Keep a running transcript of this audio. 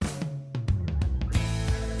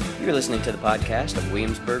You're listening to the podcast of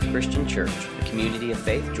Williamsburg Christian Church, a community of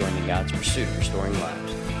faith joining God's pursuit of restoring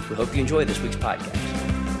lives. We hope you enjoy this week's podcast.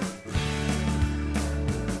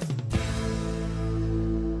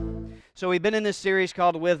 So we've been in this series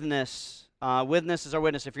called Witness. Witness is our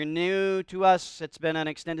witness. If you're new to us, it's been an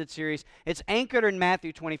extended series. It's anchored in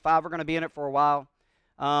Matthew 25. We're going to be in it for a while.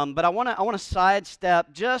 But I want to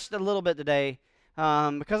sidestep just a little bit today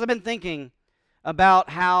because I've been thinking about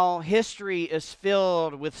how history is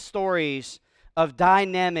filled with stories of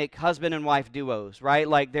dynamic husband and wife duos, right?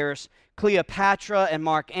 Like there's Cleopatra and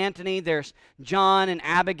Mark Antony, there's John and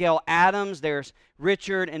Abigail Adams, there's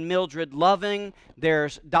Richard and Mildred Loving,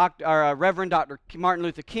 there's Reverend Dr. Martin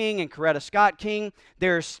Luther King and Coretta Scott King,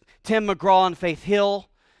 there's Tim McGraw and Faith Hill,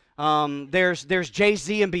 there's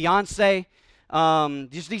Jay-Z and Beyonce.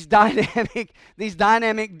 Just these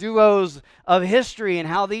dynamic duos of history and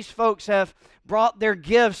how these folks have brought their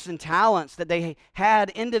gifts and talents that they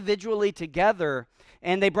had individually together,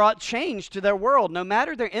 and they brought change to their world, no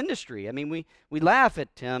matter their industry. I mean, we laugh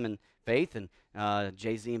at Tim and Faith and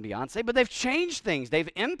Jay-Z and Beyonce, but they've changed things. They've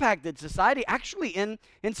impacted society actually in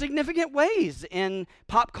significant ways in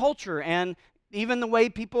pop culture and even the way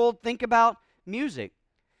people think about music.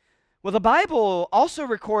 Well, the Bible also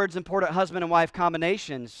records important husband and wife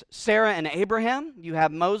combinations. Sarah and Abraham, you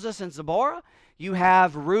have Moses and Zipporah, you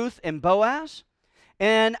have Ruth and Boaz.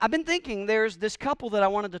 And I've been thinking there's this couple that I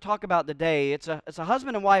wanted to talk about today. It's a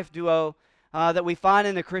husband and wife duo that we find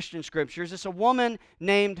in the Christian scriptures. It's a woman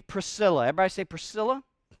named Priscilla. Everybody say Priscilla?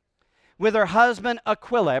 With her husband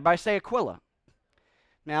Aquila. Everybody say Aquila.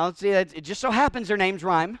 Now, let's see, it just so happens their names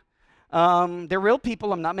rhyme. They're real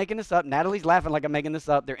people. I'm not making this up. Natalie's laughing like I'm making this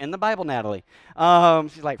up. They're in the Bible, Natalie.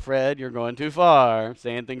 She's like, Fred, you're going too far,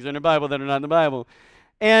 saying things in the Bible that are not in the Bible.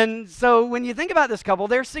 And so when you think about this couple,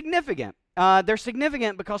 they're significant. They're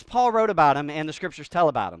significant because Paul wrote about them and the scriptures tell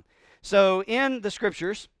about them. So in the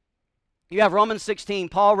scriptures, you have Romans 16.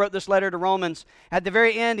 Paul wrote this letter to Romans. At the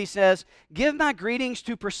very end, he says, "Give my greetings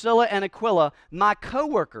to Priscilla and Aquila, my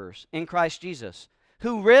co-workers in Christ Jesus,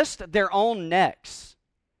 who risked their own necks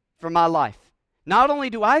for my life. Not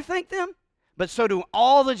only do I thank them, but so do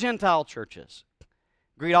all the Gentile churches.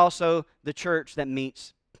 Greet also the church that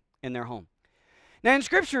meets in their home." Now in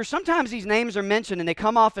Scripture, sometimes these names are mentioned and they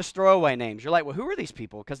come off as throwaway names. You're like, well, who are these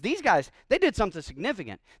people? Because these guys, they did something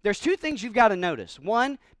significant. There's two things you've got to notice.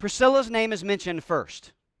 One, Priscilla's name is mentioned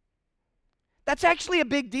first. That's actually a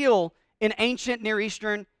big deal in ancient Near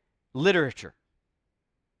Eastern literature.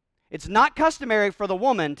 It's not customary for the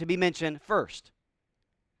woman to be mentioned first.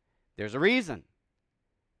 There's a reason.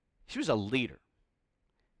 She was a leader.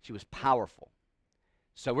 She was powerful.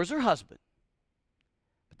 So was her husband.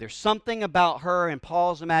 But there's something about her and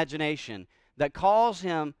Paul's imagination that caused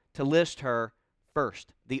him to list her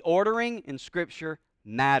first. The ordering in Scripture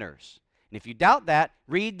matters. And if you doubt that,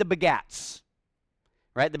 read the begats.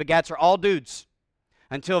 Right? The begats are all dudes.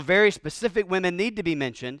 Until very specific women need to be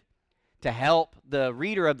mentioned to help the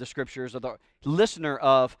reader of the Scriptures or the listener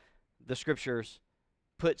of the Scriptures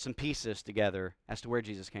put some pieces together as to where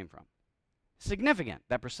Jesus came from. Significant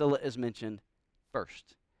that Priscilla is mentioned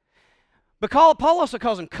first. But Paul also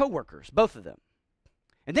calls them co-workers, both of them.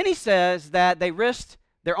 And then he says that they risked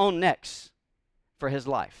their own necks for his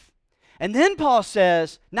life. And then Paul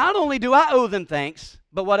says, not only do I owe them thanks,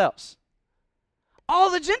 but what else?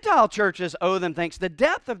 All the Gentile churches owe them thanks. The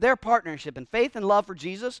depth of their partnership and faith and love for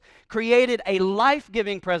Jesus created a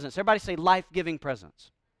life-giving presence. Everybody say life-giving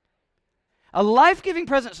presence. A life-giving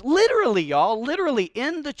presence, literally, y'all, literally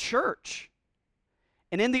in the church.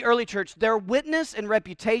 And in the early church, their witness and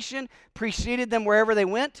reputation preceded them wherever they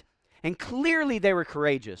went. And clearly they were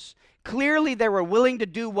courageous. Clearly they were willing to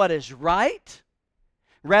do what is right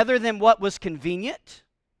rather than what was convenient.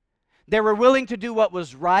 They were willing to do what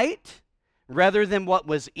was right rather than what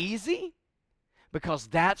was easy, because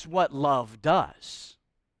that's what love does.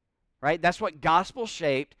 Right? That's what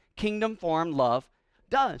gospel-shaped, kingdom-formed love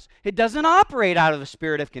does. It doesn't operate out of a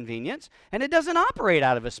spirit of convenience, and it doesn't operate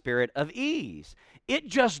out of a spirit of ease. It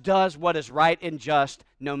just does what is right and just,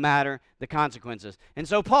 no matter the consequences. And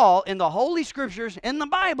so Paul, in the Holy Scriptures, in the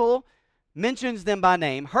Bible, mentions them by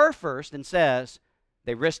name, her first, and says,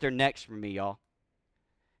 they risked their necks for me, y'all.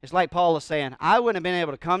 It's like Paul is saying, I wouldn't have been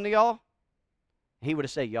able to come to y'all. He would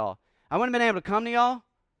have said y'all. I wouldn't have been able to come to y'all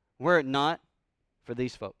were it not for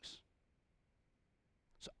these folks.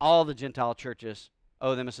 So all the Gentile churches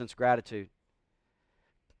owe them a sense of gratitude.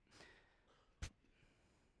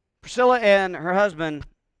 Priscilla and her husband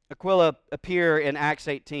Aquila appear in Acts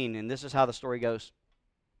 18, and this is how the story goes.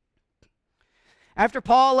 After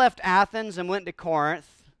Paul left Athens and went to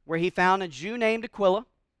Corinth, where he found a Jew named Aquila,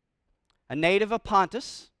 a native of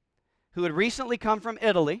Pontus, who had recently come from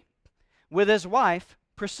Italy with his wife,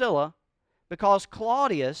 Priscilla, because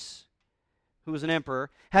Claudius, who was an emperor,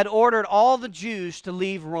 had ordered all the Jews to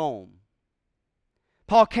leave Rome.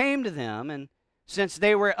 Paul came to them, and since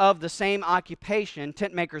they were of the same occupation,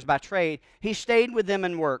 tent makers by trade, he stayed with them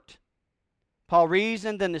and worked. Paul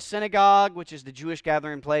reasoned in the synagogue, which is the Jewish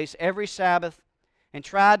gathering place, every Sabbath, and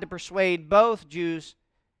tried to persuade both Jews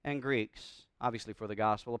and Greeks, obviously for the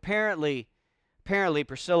gospel. Apparently,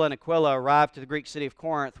 Priscilla and Aquila arrived to the Greek city of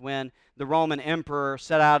Corinth when the Roman emperor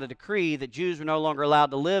set out a decree that Jews were no longer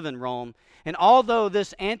allowed to live in Rome. And although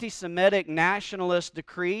this anti-Semitic nationalist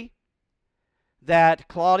decree that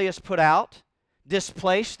Claudius put out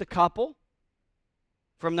displaced the couple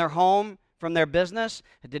from their home, from their business,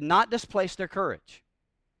 it did not displace their courage.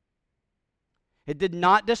 It did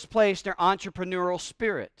not displace their entrepreneurial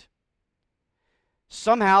spirit.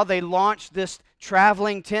 Somehow they launched this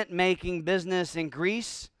traveling tent-making business in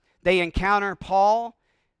Greece. They encounter Paul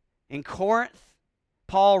in Corinth.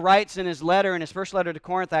 Paul writes in his letter, in his first letter to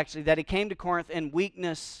Corinth actually, that he came to Corinth in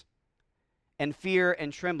weakness and fear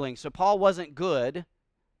and trembling. So Paul wasn't good,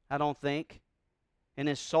 I don't think, in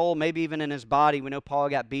his soul, maybe even in his body. We know Paul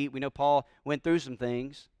got beat. We know Paul went through some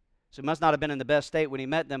things. So he must not have been in the best state when he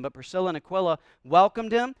met them. But Priscilla and Aquila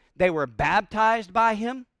welcomed him. They were baptized by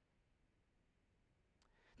him.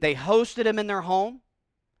 They hosted him in their home.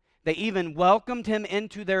 They even welcomed him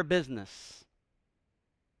into their business.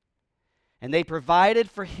 And they provided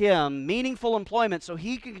for him meaningful employment so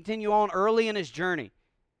he could continue on early in his journey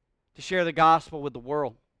to share the gospel with the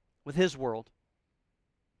world, with his world.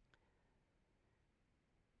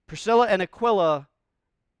 Priscilla and Aquila,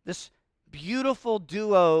 this beautiful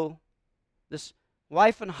duo, this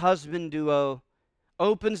wife and husband duo,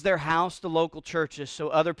 opens their house to local churches so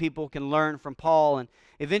other people can learn from Paul. And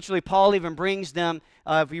eventually Paul even brings them,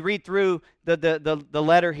 if we read through the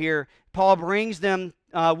letter here, Paul brings them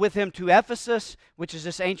with him to Ephesus, which is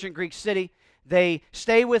this ancient Greek city. They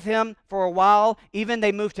stay with him for a while. Even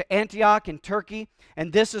they move to Antioch in Turkey.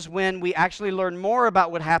 And this is when we actually learn more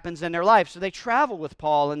about what happens in their life. So they travel with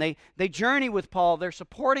Paul and they journey with Paul. They're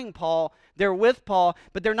supporting Paul. They're with Paul.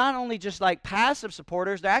 But they're not only just like passive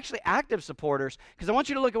supporters, they're actually active supporters. Because I want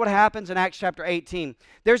you to look at what happens in Acts chapter 18.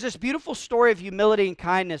 There's this beautiful story of humility and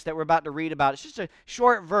kindness that we're about to read about. It's just a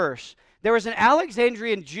short verse. There was an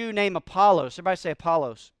Alexandrian Jew named Apollos. Everybody say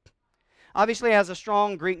Apollos. Obviously has a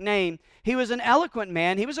strong Greek name. He was an eloquent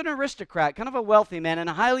man. He was an aristocrat, kind of a wealthy man and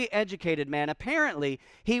a highly educated man. Apparently,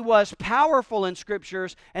 he was powerful in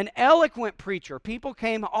scriptures, an eloquent preacher. People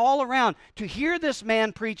came all around to hear this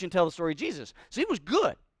man preach and tell the story of Jesus. So he was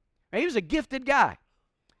good. Right? He was a gifted guy.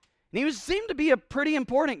 And he seemed to be a pretty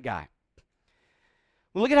important guy.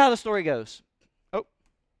 Well, look at how the story goes. Oh,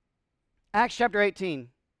 Acts chapter 18.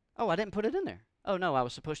 Oh, I didn't put it in there. Oh, no, I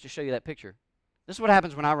was supposed to show you that picture. This is what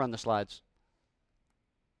happens when I run the slides.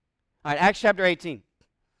 All right, Acts chapter 18.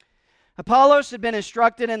 Apollos had been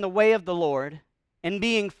instructed in the way of the Lord, and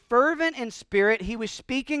being fervent in spirit, he was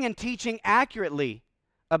speaking and teaching accurately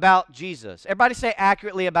about Jesus. Everybody say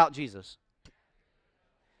accurately about Jesus.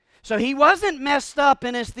 So he wasn't messed up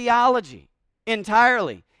in his theology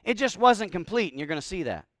entirely. It just wasn't complete, and you're going to see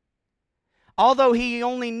that. Although he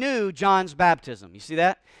only knew John's baptism. You see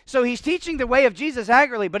that? So he's teaching the way of Jesus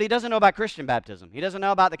accurately, but he doesn't know about Christian baptism. He doesn't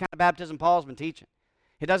know about the kind of baptism Paul's been teaching.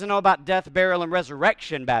 He doesn't know about death, burial, and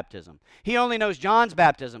resurrection baptism. He only knows John's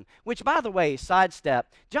baptism, which, by the way,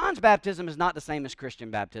 sidestep, John's baptism is not the same as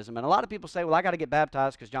Christian baptism. And a lot of people say, well, I got to get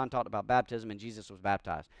baptized because John taught about baptism and Jesus was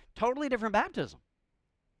baptized. Totally different baptism.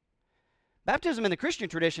 Baptism in the Christian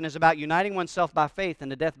tradition is about uniting oneself by faith in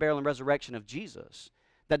the death, burial, and resurrection of Jesus.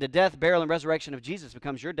 That the death, burial, and resurrection of Jesus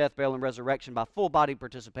becomes your death, burial, and resurrection by full body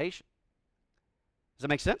participation. Does that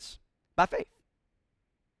make sense? By faith.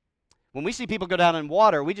 When we see people go down in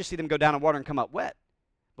water, we just see them go down in water and come up wet.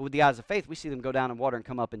 But with the eyes of faith, we see them go down in water and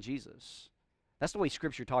come up in Jesus. That's the way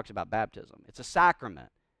Scripture talks about baptism. It's a sacrament,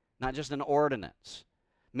 not just an ordinance.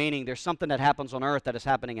 Meaning there's something that happens on earth that is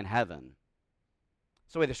happening in heaven.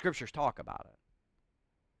 That's the way the Scriptures talk about it.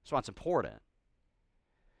 That's why it's important.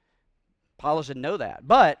 Apollos didn't know that.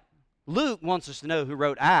 But Luke wants us to know, who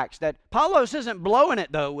wrote Acts, that Apollos isn't blowing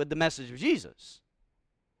it, though, with the message of Jesus.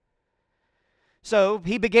 So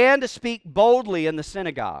he began to speak boldly in the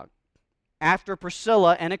synagogue. After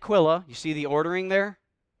Priscilla and Aquila, you see the ordering there?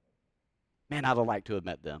 Man, I'd have liked to have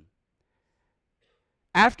met them.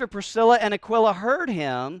 After Priscilla and Aquila heard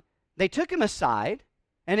him, they took him aside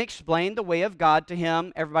and explained the way of God to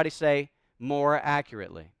him, everybody say, more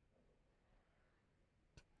accurately.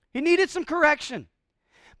 He needed some correction.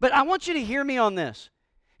 But I want you to hear me on this.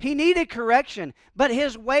 He needed correction, but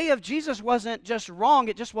his way of Jesus wasn't just wrong,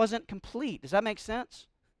 it just wasn't complete. Does that make sense?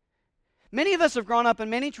 Many of us have grown up in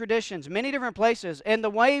many traditions, many different places, and the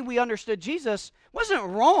way we understood Jesus wasn't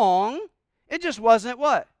wrong, it just wasn't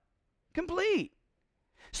what? Complete.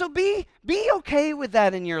 So be okay with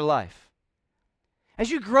that in your life. As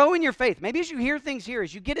you grow in your faith, maybe as you hear things here,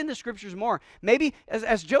 as you get into Scriptures more, maybe,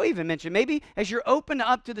 as Joe even mentioned, maybe as you're open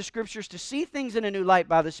up to the Scriptures to see things in a new light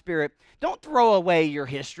by the Spirit, don't throw away your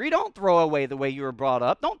history. Don't throw away the way you were brought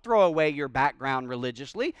up. Don't throw away your background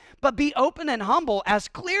religiously, but be open and humble, as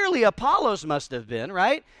clearly Apollos must have been,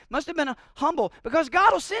 right? Must have been humble, because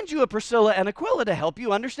God will send you a Priscilla and Aquila to help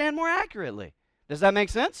you understand more accurately. Does that make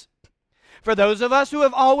sense? For those of us who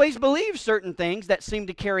have always believed certain things that seem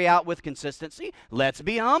to carry out with consistency, let's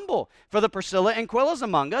be humble. For the Priscilla and Aquilas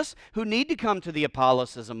among us who need to come to the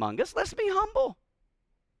Apolloses among us, let's be humble.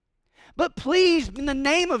 But please, in the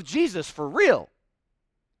name of Jesus, for real,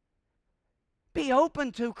 be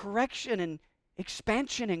open to correction and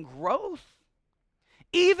expansion and growth.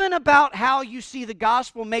 Even about how you see the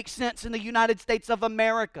gospel make sense in the United States of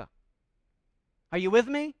America. Are you with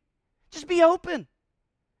me? Just be open.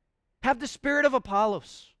 Have the spirit of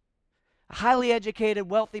Apollos, a highly educated,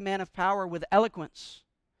 wealthy man of power with eloquence,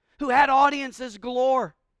 who had audiences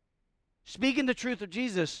galore, speaking the truth of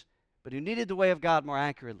Jesus, but who needed the way of God more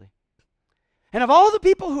accurately. And of all the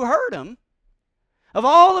people who heard him, of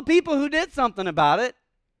all the people who did something about it,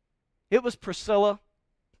 it was Priscilla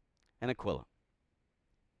and Aquila.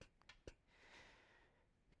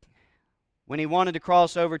 When he wanted to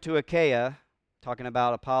cross over to Achaia, talking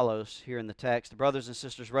about Apollos here in the text, the brothers and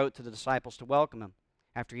sisters wrote to the disciples to welcome him.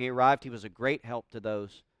 After he arrived, he was a great help to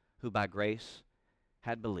those who by grace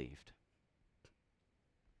had believed.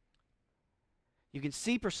 You can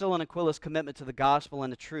see Priscilla and Aquila's commitment to the gospel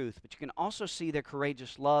and the truth, but you can also see their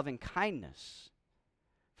courageous love and kindness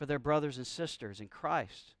for their brothers and sisters in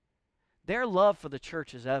Christ. Their love for the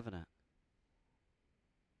church is evident.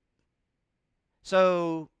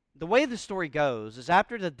 So, the way the story goes is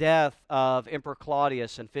after the death of Emperor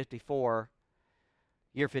Claudius in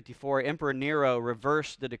year 54, Emperor Nero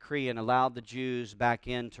reversed the decree and allowed the Jews back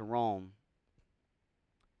into Rome.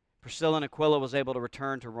 Priscilla and Aquila was able to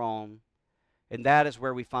return to Rome, and that is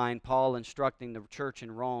where we find Paul instructing the church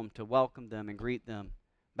in Rome to welcome them and greet them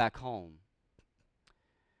back home.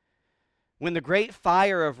 When the great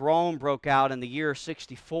fire of Rome broke out in the year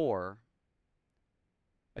 64,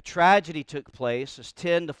 a tragedy took place as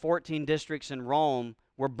 10 to 14 districts in Rome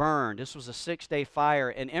were burned. This was a 6-day fire,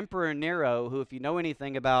 and Emperor Nero, who, if you know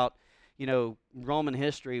anything about, Roman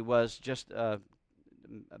history, was just a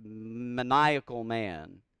maniacal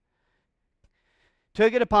man,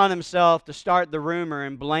 took it upon himself to start the rumor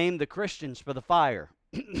and blame the Christians for the fire.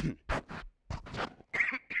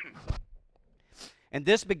 And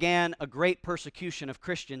this began a great persecution of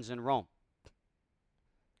Christians in Rome.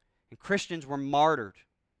 And Christians were martyred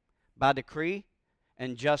by decree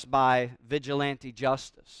and just by vigilante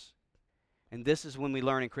justice. And this is when we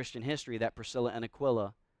learn in Christian history that Priscilla and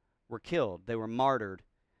Aquila were killed. They were martyred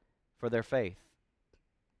for their faith.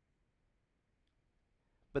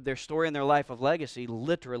 But their story and their life of legacy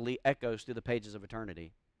literally echoes through the pages of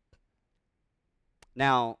eternity.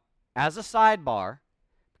 Now, as a sidebar,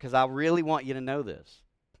 because I really want you to know this,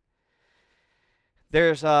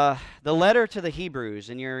 there's the letter to the Hebrews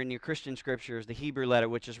in your Christian scriptures, the Hebrew letter,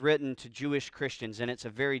 which is written to Jewish Christians, and it's a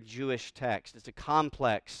very Jewish text. It's a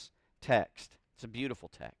complex text. It's a beautiful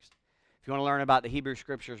text. If you want to learn about the Hebrew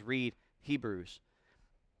scriptures, read Hebrews.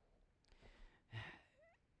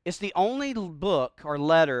 It's the only book or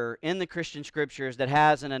letter in the Christian scriptures that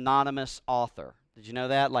has an anonymous author. Did you know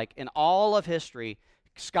that? Like, in all of history,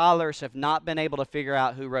 scholars have not been able to figure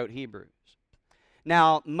out who wrote Hebrews.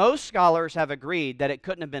 Now, most scholars have agreed that it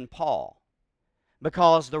couldn't have been Paul,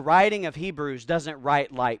 because the writing of Hebrews doesn't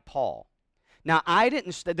write like Paul. Now,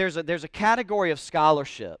 there's a category of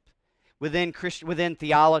scholarship within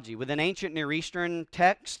theology, within ancient Near Eastern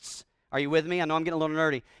texts. Are you with me? I know I'm getting a little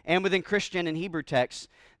nerdy. And within Christian and Hebrew texts,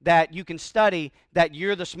 that you can study, that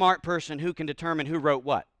you're the smart person who can determine who wrote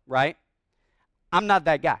what, right? I'm not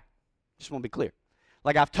that guy. Just want to be clear.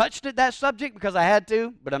 Like, I've touched that subject because I had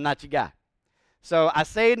to, but I'm not your guy. So I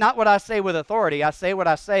say not what I say with authority. I say what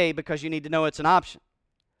I say because you need to know it's an option.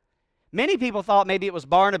 Many people thought maybe it was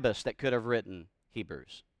Barnabas that could have written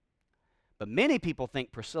Hebrews. But many people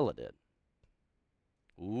think Priscilla did.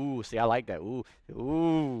 Ooh, see, I like that.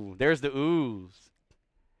 Ooh, there's the oohs.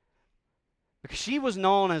 Because she was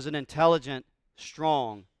known as an intelligent,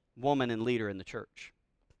 strong woman and leader in the church.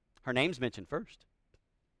 Her name's mentioned first.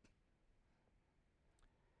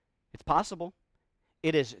 It's possible.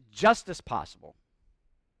 It is just as possible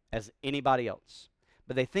as anybody else.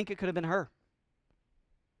 But they think it could have been her.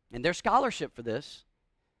 And there's scholarship for this,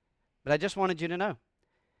 but I just wanted you to know.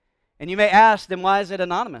 And you may ask, then why is it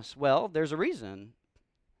anonymous? Well, there's a reason.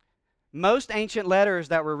 Most ancient letters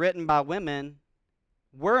that were written by women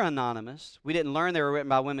were anonymous. We didn't learn they were written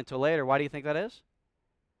by women until later. Why do you think that is?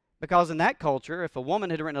 Because in that culture, if a woman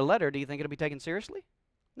had written a letter, do you think it would be taken seriously?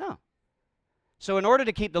 No. So in order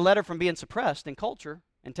to keep the letter from being suppressed in culture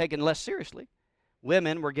and taken less seriously,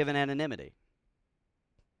 women were given anonymity.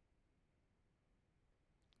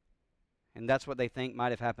 And that's what they think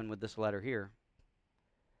might have happened with this letter here.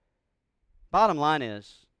 Bottom line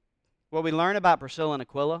is, what we learn about Priscilla and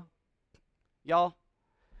Aquila, y'all,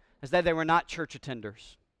 is that they were not church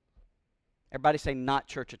attenders. Everybody say not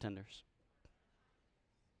church attenders.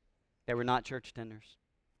 They were not church attenders.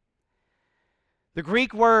 The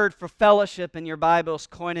Greek word for fellowship in your Bible is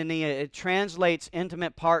koinonia. It translates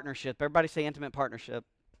intimate partnership. Everybody say intimate partnership.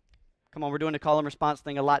 Come on, we're doing the call and response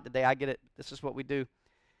thing a lot today. I get it. This is what we do.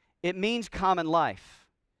 It means common life.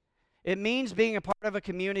 It means being a part of a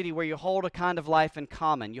community where you hold a kind of life in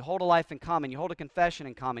common. You hold a life in common. You hold a confession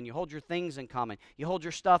in common. You hold your things in common. You hold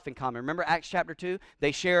your stuff in common. Remember Acts chapter 2?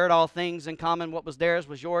 They shared all things in common. What was theirs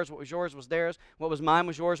was yours. What was yours was theirs. What was mine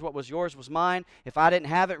was yours. What was yours was mine. If I didn't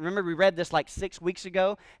have it, remember we read this like 6 weeks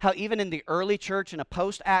ago, how even in the early church in a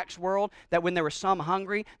post-Acts world, that when there was some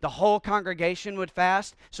hungry, the whole congregation would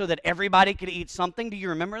fast so that everybody could eat something. Do you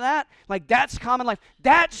remember that? Like that's common life.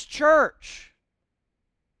 That's church.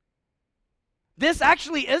 This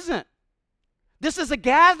actually isn't. This is a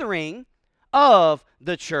gathering of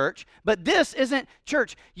the church, but this isn't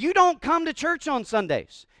church. You don't come to church on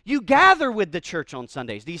Sundays. You gather with the church on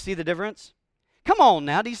Sundays. Do you see the difference? Come on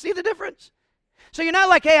now, do you see the difference? So you're not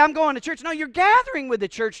like, hey, I'm going to church. No, you're gathering with the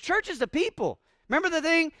church. Church is the people. Remember the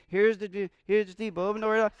thing? Here's the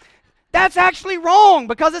people. That's actually wrong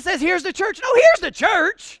because it says here's the church. No, here's the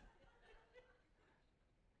church.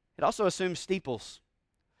 It also assumes steeples.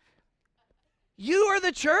 You are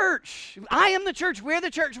the church. I am the church. We're the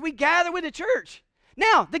church. We gather with the church.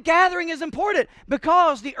 Now, the gathering is important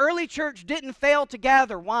because the early church didn't fail to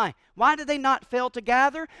gather. Why? Why did they not fail to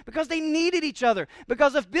gather? Because they needed each other.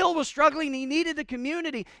 Because if Bill was struggling, he needed the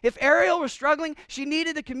community. If Ariel was struggling, she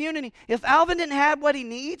needed the community. If Alvin didn't have what he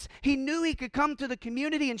needs, he knew he could come to the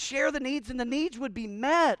community and share the needs, and the needs would be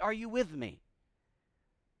met. Are you with me?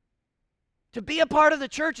 To be a part of the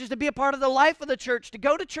church is to be a part of the life of the church. To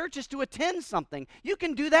go to church is to attend something. You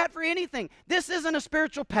can do that for anything. This isn't a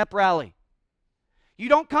spiritual pep rally. You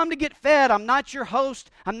don't come to get fed. I'm not your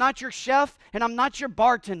host. I'm not your chef. And I'm not your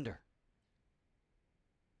bartender.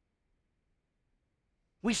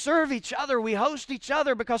 We serve each other. We host each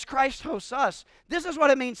other because Christ hosts us. This is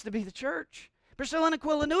what it means to be the church. Priscilla and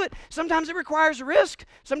Aquila knew it. Sometimes it requires risk.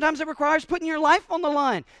 Sometimes it requires putting your life on the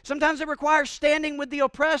line. Sometimes it requires standing with the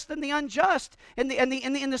oppressed and the unjust in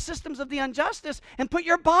the systems of the injustice and put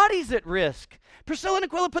your bodies at risk. Priscilla and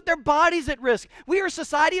Aquila put their bodies at risk. We are a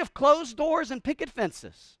society of closed doors and picket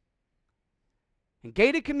fences and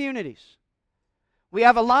gated communities. We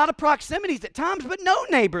have a lot of proximities at times, but no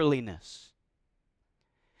neighborliness.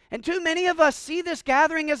 And too many of us see this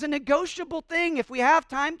gathering as a negotiable thing if we have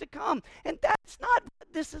time to come. And that's not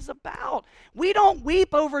what this is about. We don't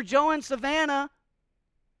weep over Joe and Savannah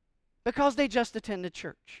because they just attended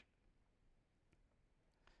church.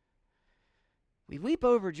 We weep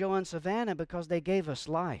over Joe and Savannah because they gave us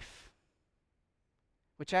life.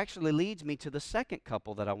 Which actually leads me to the second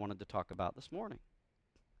couple that I wanted to talk about this morning.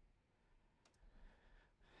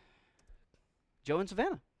 Joe and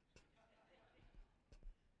Savannah.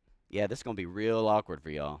 Yeah, this is going to be real awkward for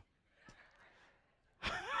y'all.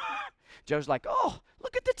 Joe's like, oh,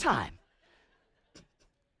 look at the time.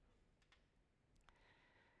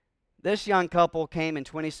 This young couple came in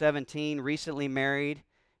 2017, recently married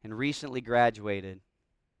and recently graduated.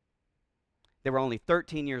 They were only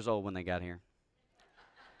 13 years old when they got here.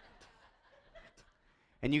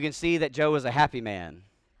 And you can see that Joe was a happy man,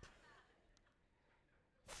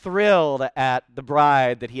 thrilled at the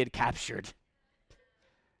bride that he had captured.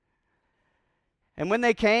 And when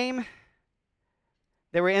they came,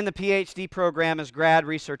 they were in the PhD program as grad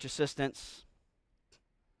research assistants.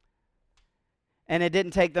 And it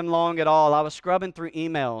didn't take them long at all. I was scrubbing through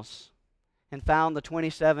emails and found the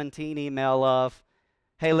 2017 email of,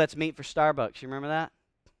 hey, let's meet for Starbucks. You remember that?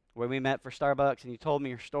 Where we met for Starbucks, and you told me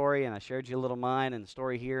your story, and I shared you a little mine and the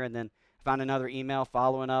story here, and then found another email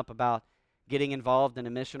following up about getting involved in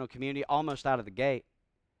a missional community almost out of the gate,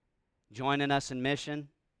 joining us in mission.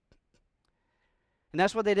 And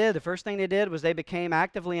that's what they did. The first thing they did was they became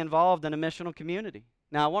actively involved in a missional community.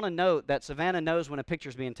 Now, I want to note that Savannah knows when a picture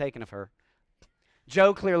is being taken of her.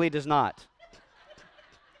 Joe clearly does not.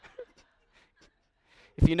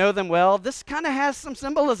 If you know them well, this kind of has some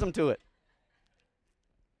symbolism to it.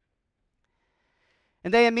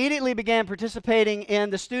 And they immediately began participating in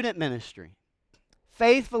the student ministry,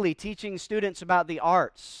 faithfully teaching students about the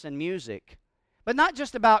arts and music. But not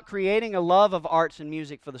just about creating a love of arts and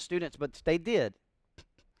music for the students, but they did.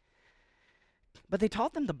 But they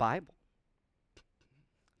taught them the Bible.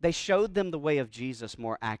 They showed them the way of Jesus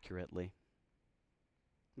more accurately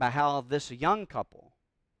by how this young couple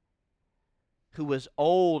who was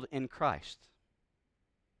old in Christ,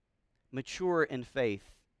 mature in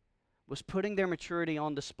faith, was putting their maturity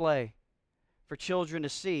on display for children to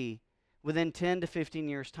see within 10 to 15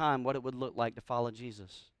 years' time what it would look like to follow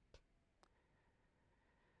Jesus.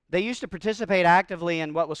 They used to participate actively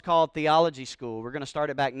in what was called theology school. We're going to start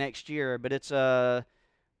it back next year, but it's a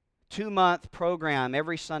 2-month program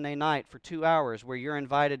every Sunday night for 2 hours where you're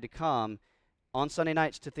invited to come on Sunday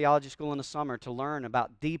nights to theology school in the summer to learn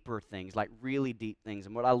about deeper things, like really deep things.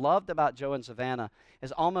 And what I loved about Joe and Savannah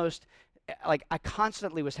is almost like I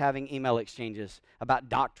constantly was having email exchanges about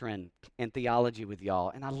doctrine and theology with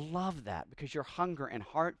y'all. And I love that because your hunger and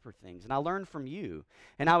heart for things. And I learned from you.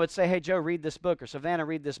 And I would say, hey, Joe, read this book, or Savannah,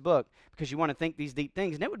 read this book because you want to think these deep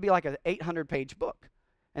things. And it would be like an 800-page book.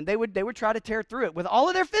 And they would try to tear through it with all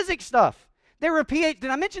of their physics stuff. They were a PhD.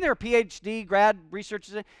 Did I mention they were PhD grad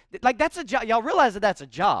researchers? Like, that's a job. Y'all realize that that's a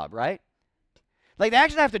job, right? Like, they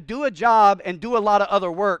actually have to do a job and do a lot of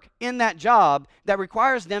other work in that job that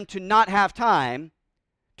requires them to not have time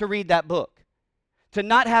to read that book, to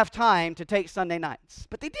not have time to take Sunday nights.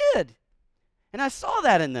 But they did. And I saw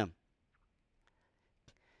that in them.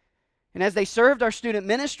 And as they served our student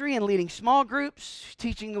ministry and leading small groups,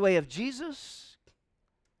 teaching the way of Jesus,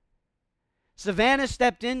 Savannah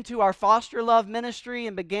stepped into our foster love ministry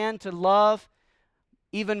and began to love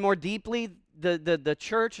even more deeply the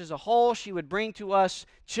church as a whole. She would bring to us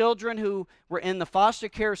children who were in the foster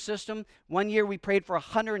care system. One year we prayed for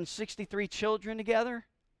 163 children together,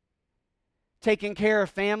 taking care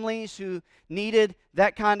of families who needed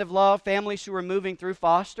that kind of love, families who were moving through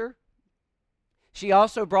foster. She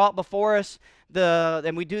also brought before us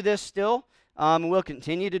and we do this still, we'll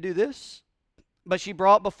continue to do this, but she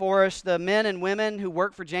brought before us the men and women who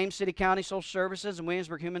work for James City County Social Services and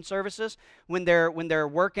Williamsburg Human Services. When their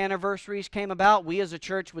work anniversaries came about, we as a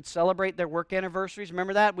church would celebrate their work anniversaries.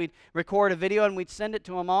 Remember that? We'd record a video and we'd send it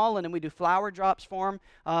to them all, and then we'd do flower drops for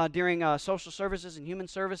them during Social Services and Human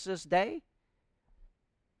Services Day.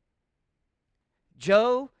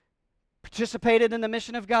 Joe participated in the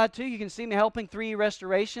mission of God too. You can see me helping 3E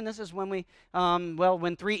Restoration. This is when when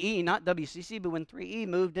 3E, not WCC, but when 3E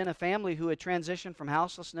moved in a family who had transitioned from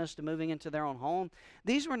houselessness to moving into their own home.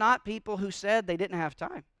 These were not people who said they didn't have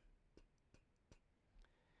time.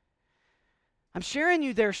 I'm sharing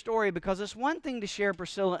you their story because it's one thing to share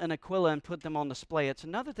Priscilla and Aquila and put them on display. It's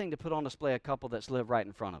another thing to put on display a couple that's lived right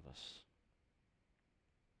in front of us.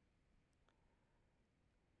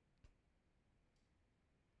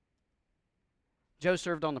 Joe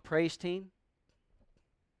served on the praise team.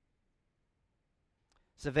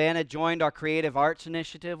 Savannah joined our creative arts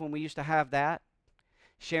initiative when we used to have that,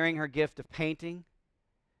 sharing her gift of painting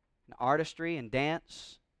and artistry and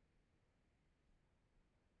dance.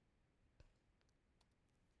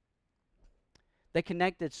 They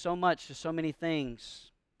connected so much to so many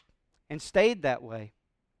things and stayed that way.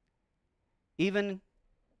 Even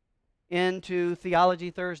into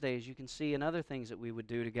Theology Thursdays, you can see, and other things that we would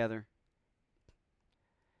do together.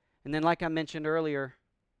 And then, like I mentioned earlier,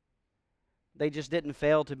 they just didn't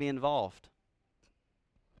fail to be involved.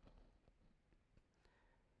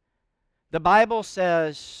 The Bible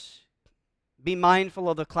says, be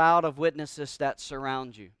mindful of the cloud of witnesses that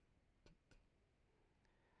surround you.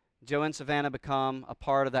 Joe and Savannah become a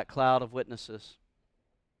part of that cloud of witnesses.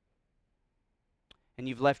 And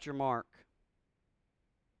you've left your mark.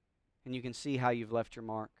 And you can see how you've left your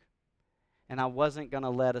mark. And I wasn't going to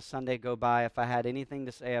let a Sunday go by if I had anything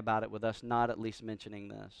to say about it with us not at least mentioning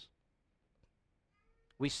this.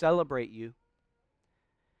 We celebrate you.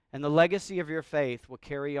 And the legacy of your faith will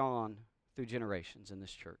carry on through generations in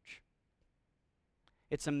this church.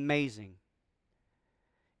 It's amazing.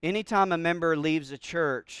 Anytime a member leaves a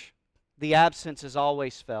church, the absence is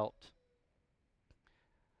always felt.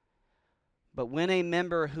 But when a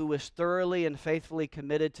member who is thoroughly and faithfully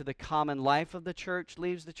committed to the common life of the church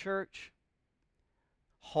leaves the church,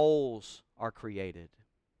 holes are created.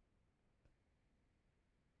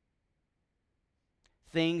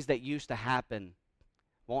 Things that used to happen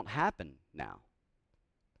won't happen now.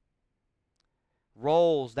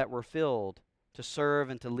 Roles that were filled to serve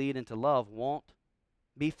and to lead and to love won't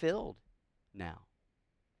be filled now.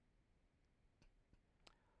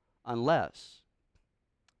 unless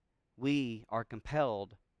we are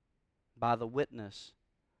compelled by the witness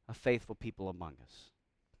of faithful people among us.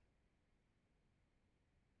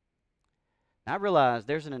 Now, I realize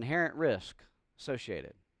there's an inherent risk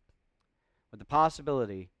associated with the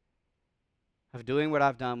possibility of doing what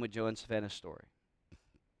I've done with Joe and Savannah's story.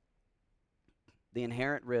 The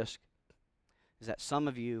inherent risk is that some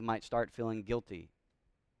of you might start feeling guilty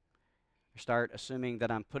or start assuming that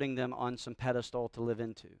I'm putting them on some pedestal to live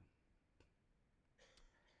into.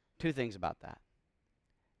 Two things about that.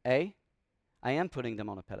 A, I am putting them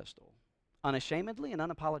on a pedestal, unashamedly and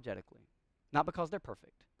unapologetically. Not because they're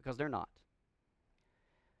perfect, because they're not.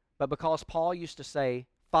 But because Paul used to say,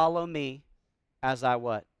 follow me as I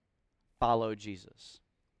what? Follow Jesus.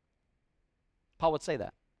 Paul would say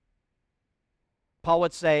that. Paul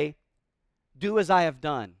would say, do as I have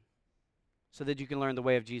done so that you can learn the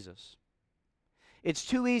way of Jesus. It's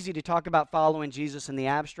too easy to talk about following Jesus in the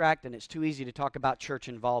abstract, and it's too easy to talk about church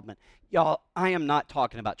involvement. Y'all, I am not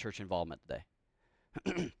talking about church involvement today.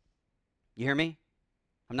 You hear me?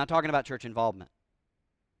 I'm not talking about church involvement.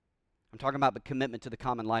 I'm talking about the commitment to the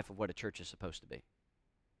common life of what a church is supposed to be.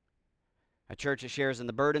 A church that shares in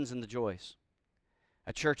the burdens and the joys.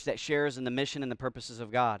 A church that shares in the mission and the purposes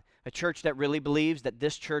of God. A church that really believes that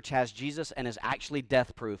this church has Jesus and is actually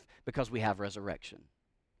death-proof because we have resurrection.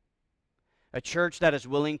 A church that is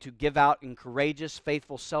willing to give out in courageous,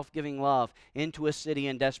 faithful, self-giving love into a city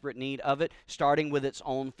in desperate need of it, starting with its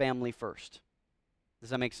own family first. Does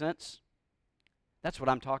that make sense? That's what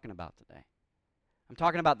I'm talking about today. I'm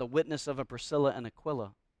talking about the witness of a Priscilla and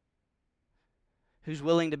Aquila who's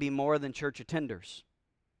willing to be more than church attenders,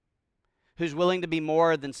 who's willing to be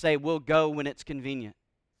more than say, we'll go when it's convenient,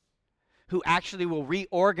 who actually will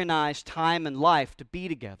reorganize time and life to be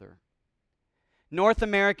together. North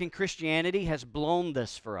American Christianity has blown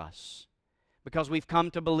this for us because we've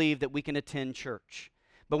come to believe that we can attend church.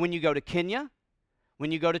 But when you go to Kenya,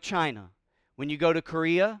 when you go to China, when you go to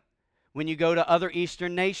Korea, when you go to other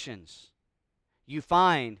Eastern nations, you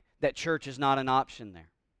find that church is not an option there.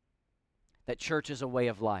 That church is a way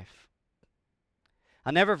of life.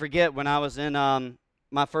 I'll never forget when I was in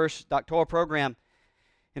my first doctoral program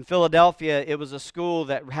in Philadelphia. It was a school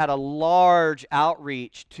that had a large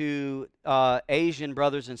outreach to Asian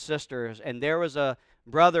brothers and sisters. And there was a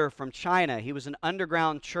brother from China. He was an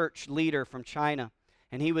underground church leader from China.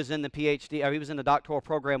 And he was in the PhD, he was in the doctoral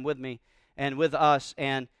program with me and with us.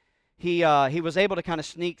 And he was able to kind of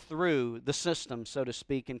sneak through the system, so to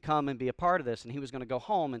speak, and come and be a part of this. And he was going to go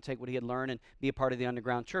home and take what he had learned and be a part of the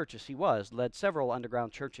underground churches. He led several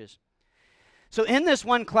underground churches. So in this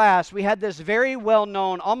one class, we had this very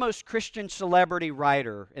well-known, almost Christian celebrity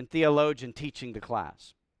writer and theologian teaching the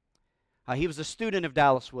class. He was a student of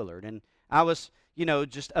Dallas Willard, and I was,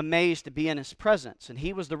 just amazed to be in his presence. And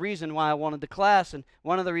he was the reason why I wanted the class and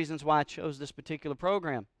one of the reasons why I chose this particular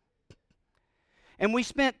program. And we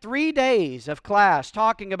spent 3 days of class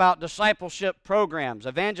talking about discipleship programs,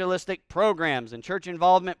 evangelistic programs, and church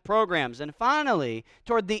involvement programs. And finally,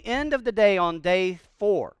 toward the end of the day on day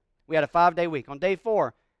 4, we had a 5-day week. On day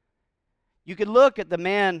 4, you could look at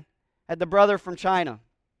the brother from China.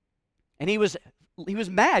 And he was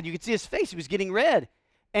mad. You could see his face. He was getting red.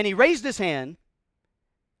 And he raised his hand,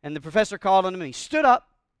 and the professor called on him. He stood up.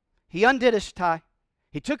 He undid his tie.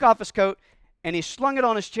 He took off his coat, and he slung it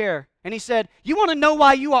on his chair. And he said, you want to know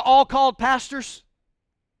why you are all called pastors?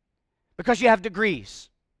 Because you have degrees.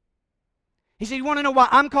 He said, you want to know why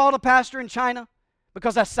I'm called a pastor in China?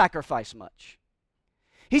 Because I sacrifice much.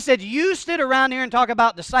 He said, you sit around here and talk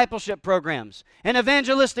about discipleship programs and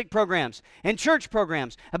evangelistic programs and church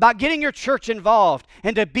programs, about getting your church involved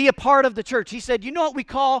and to be a part of the church. He said, you know what we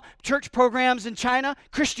call church programs in China?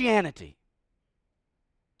 Christianity.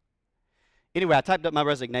 Anyway, I typed up my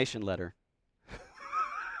resignation letter.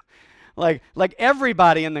 Like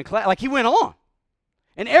everybody in the class, like he went on.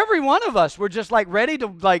 And every one of us were just like ready to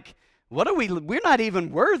we're not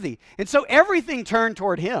even worthy. And so everything turned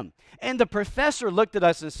toward him. And the professor looked at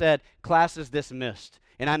us and said, class is dismissed.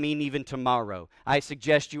 And I mean even tomorrow. I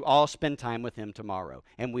suggest you all spend time with him tomorrow.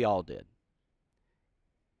 And we all did.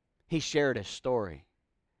 He shared his story.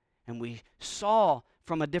 And we saw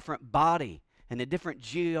from a different body and a different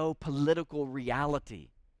geopolitical reality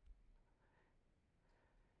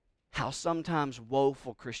how sometimes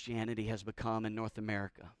woeful Christianity has become in North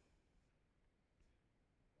America.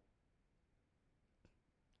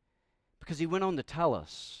 Because he went on to tell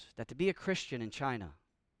us that to be a Christian in China,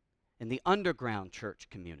 in the underground church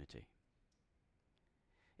community,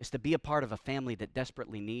 is to be a part of a family that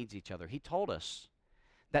desperately needs each other. He told us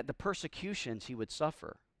that the persecutions he would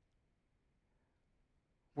suffer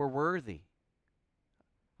were worthy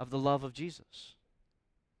of the love of Jesus.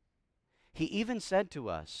 He even said to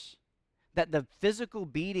us that the physical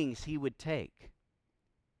beatings he would take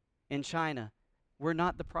in China were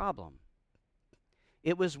not the problem.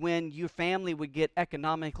 It was when your family would get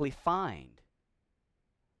economically fined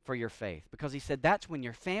for your faith, because he said that's when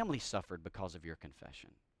your family suffered because of your confession.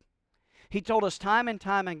 He told us time and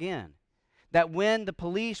time again that when the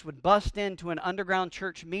police would bust into an underground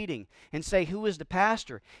church meeting and say, "Who is the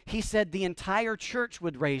pastor?" he said the entire church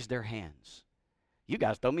would raise their hands. You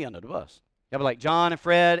guys throw me under the bus. You'll be like, John and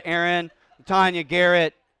Fred, Aaron, Tanya,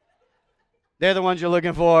 Garrett, they're the ones you're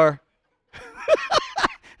looking for.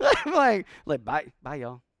 like bye,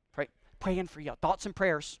 y'all. Praying for y'all. Thoughts and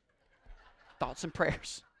prayers. Thoughts and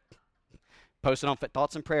prayers. Post it on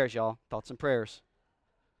thoughts and prayers, y'all. Thoughts and prayers.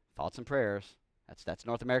 Thoughts and prayers. That's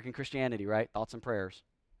North American Christianity, right? Thoughts and prayers.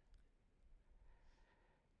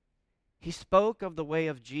 He spoke of the way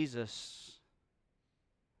of Jesus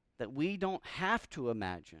that we don't have to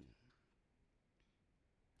imagine.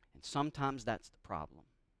 And sometimes that's the problem.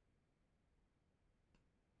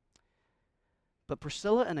 But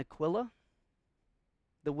Priscilla and Aquila,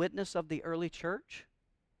 the witness of the early church,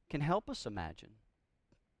 can help us imagine.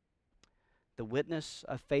 The witness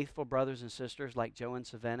of faithful brothers and sisters like Joe and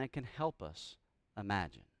Savannah can help us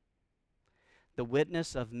imagine. The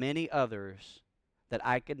witness of many others that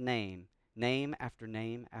I could name after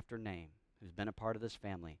name after name, who's been a part of this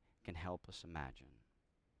family, can help us imagine.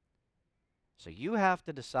 So you have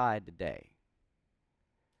to decide today,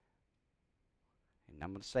 and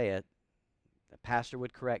I'm going to say it, the pastor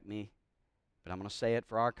would correct me, but I'm going to say it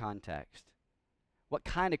for our context, what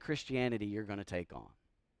kind of Christianity you're going to take on.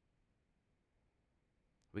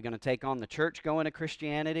 Are we going to take on the church-going of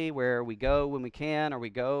Christianity where we go when we can or we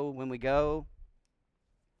go when we go?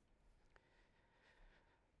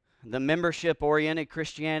 The membership-oriented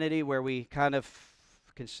Christianity where we kind of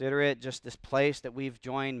consider it just this place that we've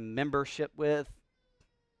joined membership with?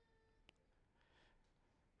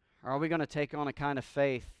 Or are we going to take on a kind of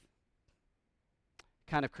faith,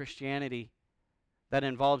 kind of Christianity that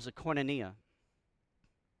involves a koinonia,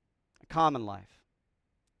 a common life?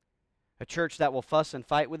 A church that will fuss and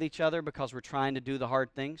fight with each other because we're trying to do the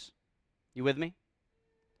hard things. You with me?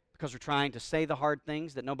 Because we're trying to say the hard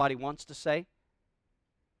things that nobody wants to say.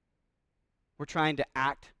 We're trying to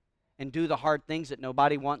act and do the hard things that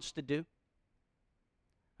nobody wants to do.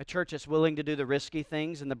 A church that's willing to do the risky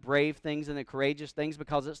things and the brave things and the courageous things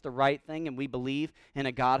because it's the right thing and we believe in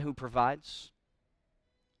a God who provides.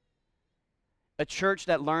 A church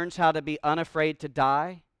that learns how to be unafraid to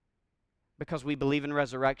die because we believe in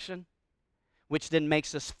resurrection, which then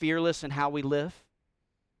makes us fearless in how we live.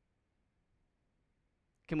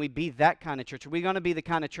 Can we be that kind of church? Are we going to be the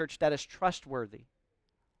kind of church that is trustworthy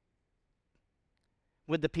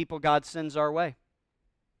with the people God sends our way?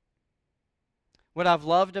 What I've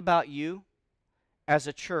loved about you as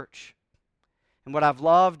a church, and what I've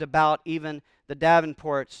loved about even the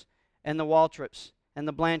Davenports and the Waltrips and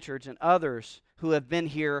the Blanchards and others who have been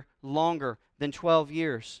here longer than 12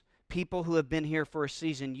 years, people who have been here for a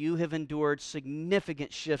season, you have endured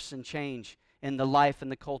significant shifts and change in the life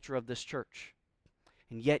and the culture of this church.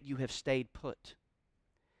 And yet you have stayed put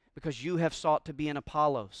because you have sought to be an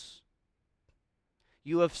Apollos.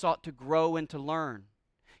 You have sought to grow and to learn.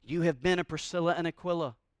 You have been a Priscilla and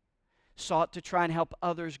Aquila, sought to try and help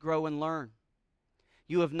others grow and learn.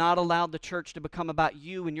 You have not allowed the church to become about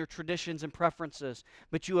you and your traditions and preferences,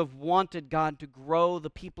 but you have wanted God to grow the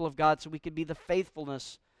people of God so we could be the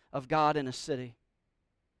faithfulness of God in a city.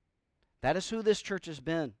 That is who this church has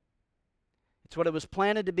been. It's what it was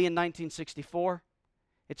planted to be in 1964.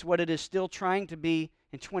 It's what it is still trying to be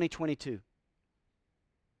in 2022.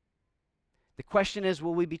 The question is,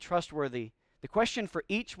 will we be trustworthy? The question for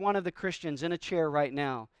each one of the Christians in a chair right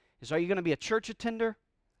now is, are you going to be a church attender,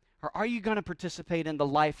 or are you going to participate in the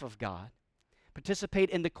life of God?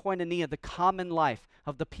 Participate in the koinonia, the common life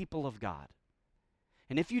of the people of God.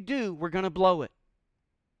 And if you do, we're going to blow it.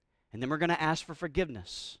 And then we're going to ask for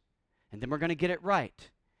forgiveness. And then we're going to get it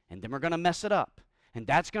right. And then we're going to mess it up. And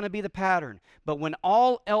that's going to be the pattern. But when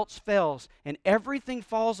all else fails and everything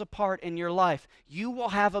falls apart in your life, you will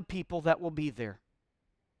have a people that will be there.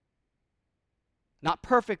 Not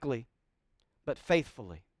perfectly, but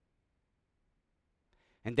faithfully.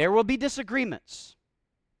 And there will be disagreements.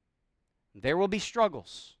 There will be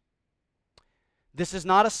struggles. This is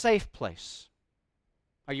not a safe place.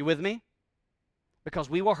 Are you with me? Because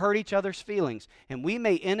we will hurt each other's feelings, and we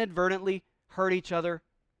may inadvertently hurt each other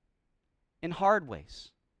in hard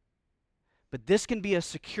ways. But this can be a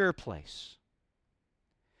secure place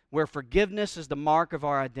where forgiveness is the mark of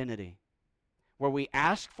our identity, where we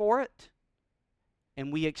ask for it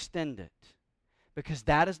and we extend it, because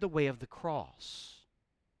that is the way of the cross,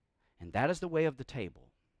 and that is the way of the table.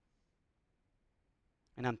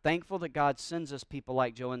 And I'm thankful that God sends us people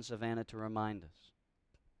like Joe and Savannah to remind us.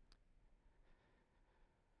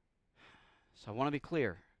 So I want to be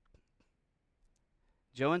clear.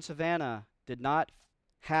 Joe and Savannah did not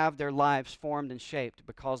have their lives formed and shaped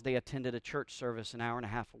because they attended a church service an hour and a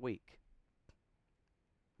half a week.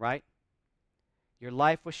 Right? Your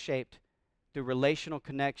life was shaped through relational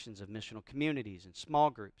connections of missional communities and small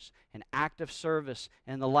groups and active service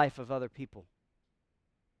in the life of other people.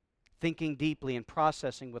 Thinking deeply and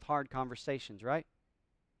processing with hard conversations, right?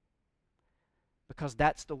 Because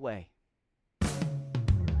that's the way.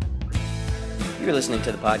 You're listening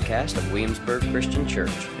to the podcast of Williamsburg Christian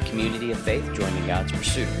Church, a community of faith joining God's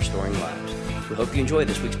pursuit of restoring lives. We hope you enjoy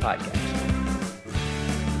this week's podcast.